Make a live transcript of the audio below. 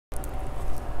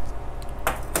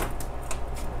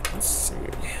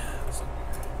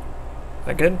Is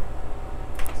that good?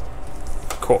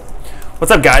 Cool.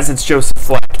 What's up, guys? It's Joseph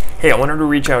Fleck. Hey, I wanted to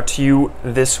reach out to you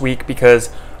this week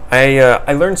because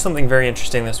I learned something very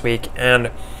interesting this week, and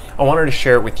I wanted to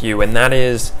share it with you, and that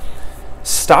is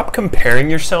stop comparing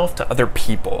yourself to other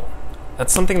people.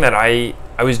 That's something that I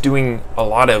was doing a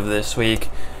lot of this week,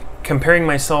 comparing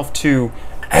myself to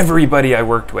everybody I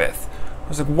worked with. I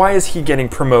was like, why is he getting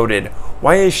promoted?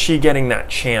 Why is she getting that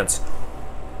chance?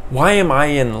 Why am I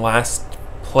in last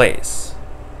place?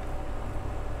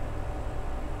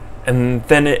 And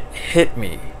then it hit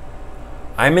me.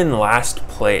 I'm in last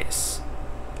place.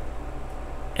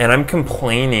 And I'm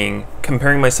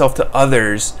comparing myself to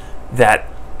others that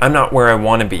I'm not where I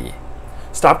want to be.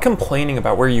 Stop complaining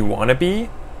about where you want to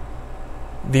be.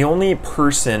 The only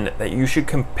person that you should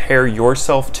compare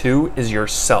yourself to is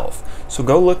yourself. So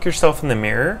go look yourself in the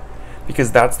mirror,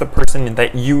 because that's the person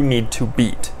that you need to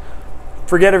beat.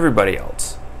 Forget everybody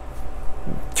else.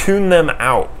 Tune them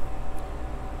out.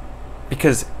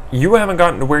 Because you haven't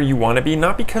gotten to where you want to be,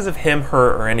 not because of him,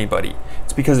 her, or anybody.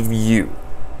 It's because of you.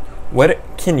 What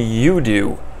can you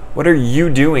do? What are you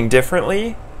doing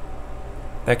differently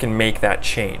that can make that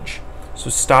change? So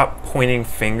stop pointing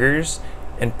fingers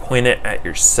and point it at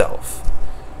yourself.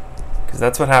 Because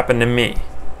that's what happened to me.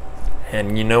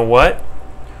 And you know what?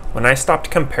 When I stopped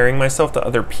comparing myself to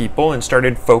other people and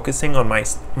started focusing on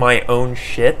my own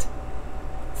shit,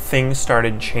 things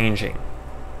started changing.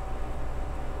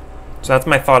 So that's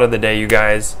my thought of the day, you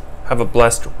guys. Have a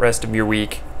blessed rest of your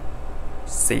week.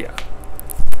 See ya.